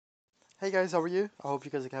Hey guys, how are you? I hope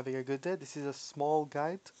you guys are having a good day. This is a small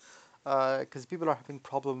guide because people are having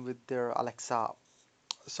problem with their Alexa.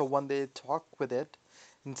 So when they talk with it,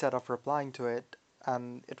 instead of replying to it,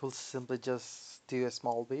 and it will simply just do a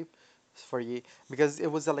small beep for you because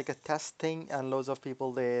it was like a test thing, and loads of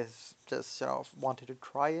people just wanted to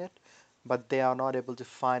try it, but they are not able to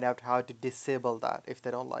find out how to disable that if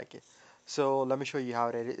they don't like it. So let me show you how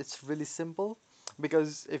it is. It's really simple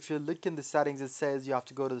because if you look in the settings, it says you have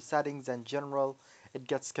to go to the settings and general. It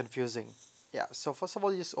gets confusing. Yeah. So first of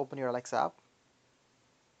all, you just open your Alexa app.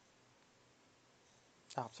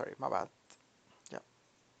 Oh, sorry, my bad. Yeah.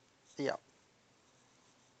 Yeah.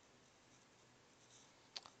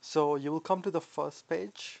 So you will come to the first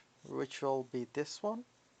page, which will be this one.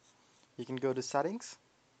 You can go to settings.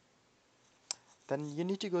 Then you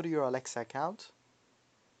need to go to your Alexa account.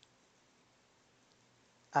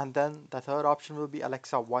 And then the third option will be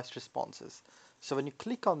Alexa voice responses. So when you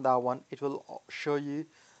click on that one, it will show you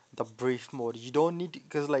the brief mode. You don't need to,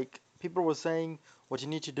 because like people were saying, what you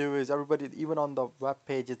need to do is everybody, even on the web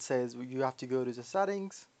page, it says you have to go to the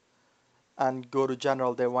settings and go to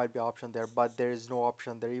general. There might be option there, but there is no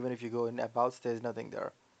option there. Even if you go in about, there's nothing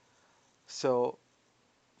there. So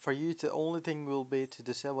for you, the only thing will be to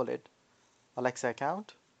disable it, Alexa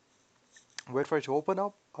account, wait for it to open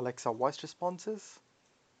up, Alexa voice responses,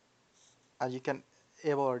 and you can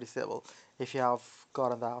enable or disable if you have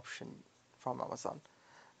gotten the option from Amazon.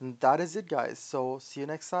 And that is it, guys. So see you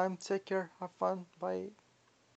next time. Take care. Have fun. Bye.